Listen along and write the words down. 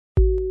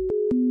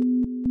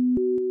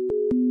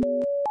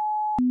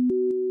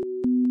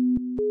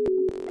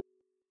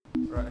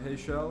Right, hey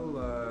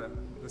Shell,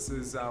 this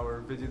is our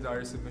video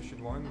diary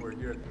submission 1. We're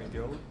here at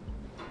McGill.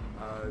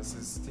 This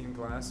is Team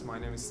GLAS. My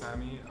name is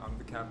Sami. I'm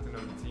the captain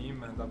of the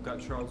team, and I've got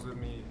Charles with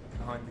me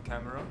behind the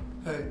camera.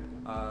 Hey.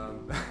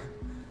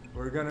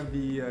 We're gonna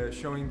be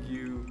showing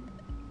you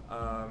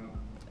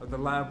the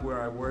lab where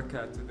I work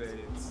at today.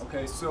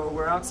 Okay, so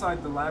we're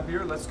outside the lab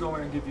here. Let's go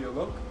in and give you a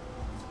look.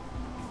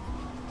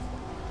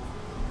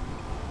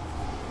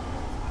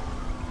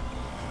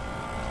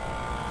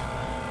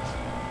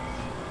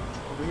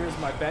 Over here is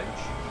my bench,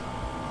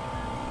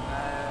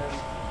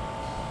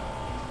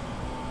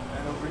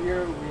 and over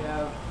here we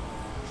have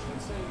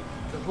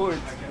the hood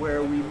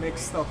where we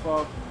mix stuff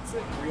up,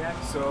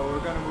 react. So we're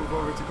gonna move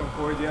over to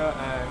Concordia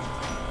and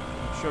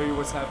show you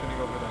what's happening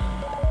over there.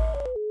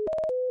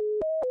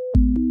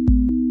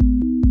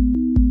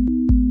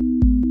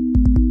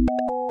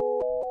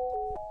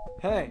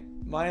 Hey,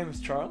 my name is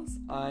Charles.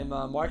 I'm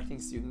a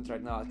marketing student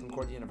right now at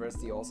Concordia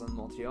University, also in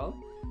Montreal.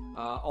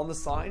 On the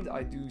side,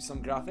 I do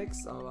some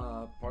graphics. I'm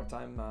a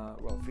part-time,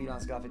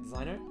 freelance graphic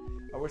designer.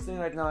 We're sitting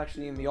right now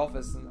actually in the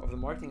office of the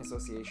Marketing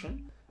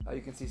Association.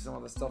 You can see some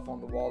of the stuff on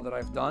the wall that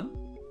I've done.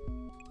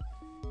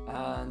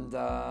 And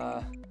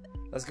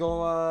let's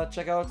go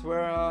check out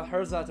where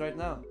Hurr's at right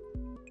now.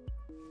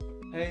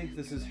 Hey,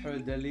 this is Hara.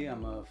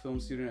 I'm a film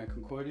student at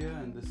Concordia,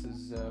 and this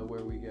is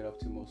where we get up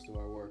to most of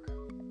our work.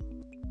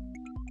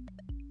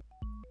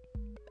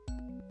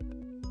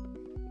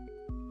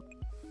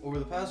 Over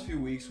the past few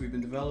weeks, we've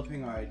been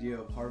developing our idea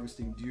of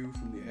harvesting dew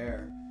from the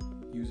air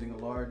using a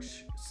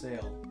large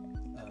sail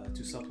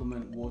to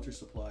supplement water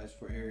supplies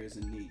for areas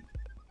in need.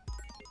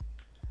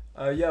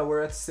 Yeah,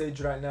 we're at the stage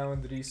right now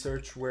in the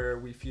research where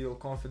we feel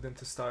confident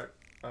to start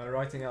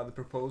writing out the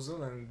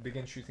proposal and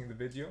begin shooting the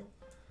video.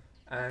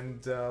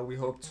 And we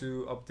hope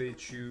to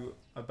update you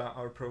about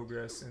our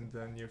progress in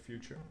the near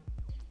future.